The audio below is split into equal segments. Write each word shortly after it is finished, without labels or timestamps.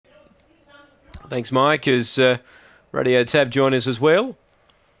Thanks, Mike, as Radio Tab join us as well.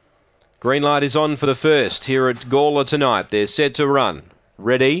 Green light is on for the first here at Gawler tonight. They're set to run.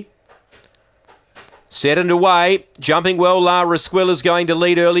 Ready. Set and away. Jumping well, La Resquilla's going to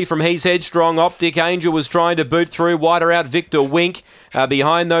lead early from He's Headstrong. Optic Angel was trying to boot through. Wider out, Victor Wink.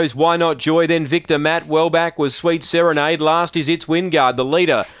 Behind those, Why Not Joy, then Victor Matt. Well back was Sweet Serenade. Last is It's Wingard, the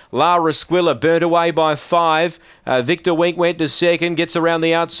leader. La Resquilla burnt away by 5. Victor Wink went to second. Gets around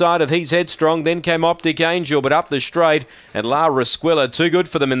the outside of He's Headstrong. Then came Optic Angel, but up the straight. And La Resquilla, too good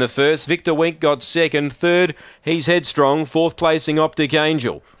for them in the first. Victor Wink got second. Third, He's Headstrong. Fourth placing, Optic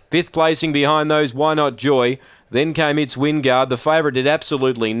Angel. Fifth placing behind those, Why Not Joy. Then came It's Wingard. The favourite did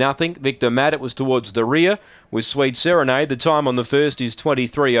absolutely nothing. Victor Matt, it was towards the rear with Sweet Serenade. The time on the first is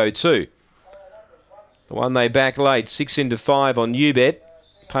 23.02. The one they back late, 6 into 5 on UBet.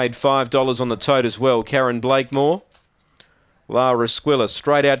 Paid $5 on the tote as well. Karen Blakemore. La Resquilla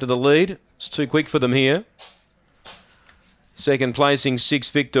straight out to the lead. It's too quick for them here. Second placing, 6,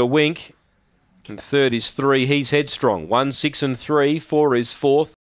 Victor Wink. And third is 3, He's Headstrong. 1, 6 and 3. 4 is fourth.